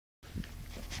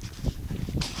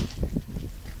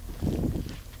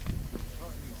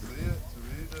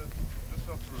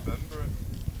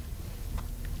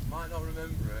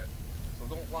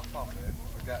laugh at me,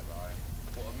 forget right,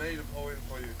 but I made a poem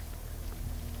for you.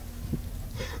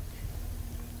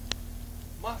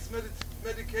 Mass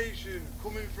medication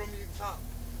coming from your tap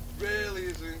really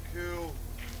isn't cool.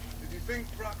 If you think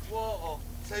cracked water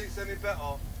tastes any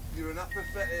better, you're an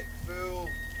apathetic fool.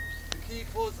 To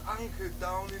keep us anchored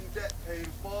down in debt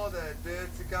paying for their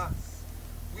dirty gas,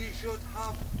 we should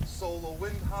have solar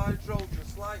wind hydro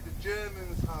just like the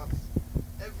Germans has.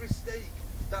 Every steak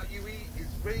that you eat is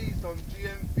raised on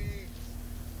GM feeds.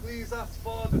 Please ask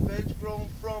for the veg grown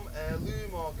from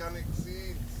heirloom organic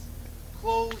seeds.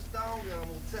 Close down the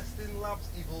animal testing labs,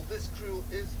 evil this cruel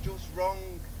is just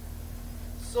wrong.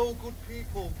 So good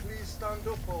people, please stand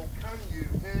up, oh can you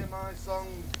hear my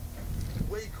song?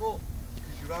 Wake up,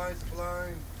 cause your eyes are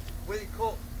blind. Wake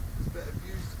up, there's better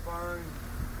views to find.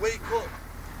 Wake up,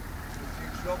 the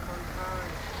future of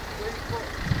mankind. Wake up,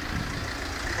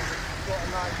 because you've got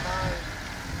a night mind.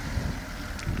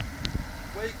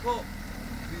 Wake up,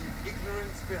 leave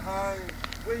ignorance behind.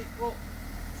 Wake up,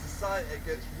 society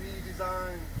gets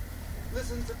redesigned.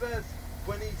 Listen to Bez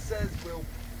when he says we'll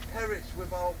perish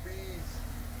without bees.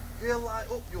 He'll light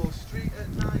up your street at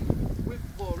night with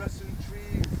fluorescent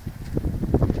trees.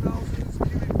 Thousands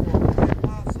queuing for great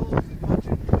parcels,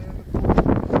 imagine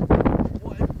permaculture.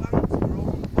 What if banks were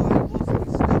owned by us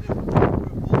instead of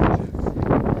corporate vultures?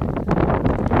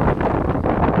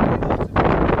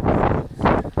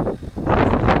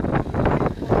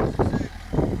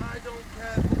 I don't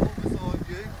care for others or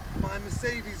you, my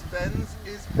Mercedes Benz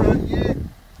is brand new.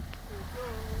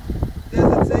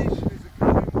 Hesitation is a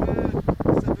growing word.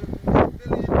 7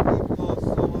 billion people or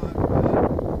so I've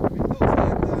heard. It looks like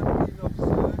I'm being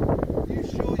observed. You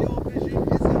sure your vision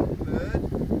isn't blurred?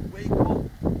 Wake up,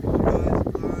 your eyes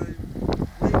are blind.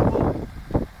 Wake up,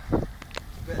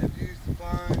 better views to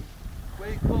find.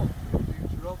 Wake up,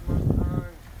 future of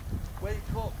mankind.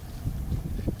 Wake up,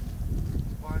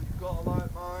 find you've got a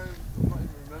light mind. I might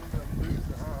even remember I'm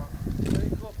losing heart.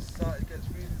 Wake up, society gets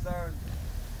redesigned.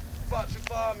 Factory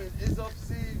farming is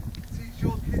obscene. Teach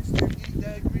your kids to eat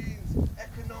their greens.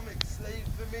 Economic slave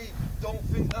for me. Don't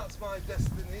think that's my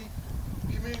destiny.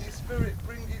 Community spirit,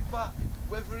 bring it back.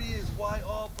 Whether he is white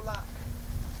or black.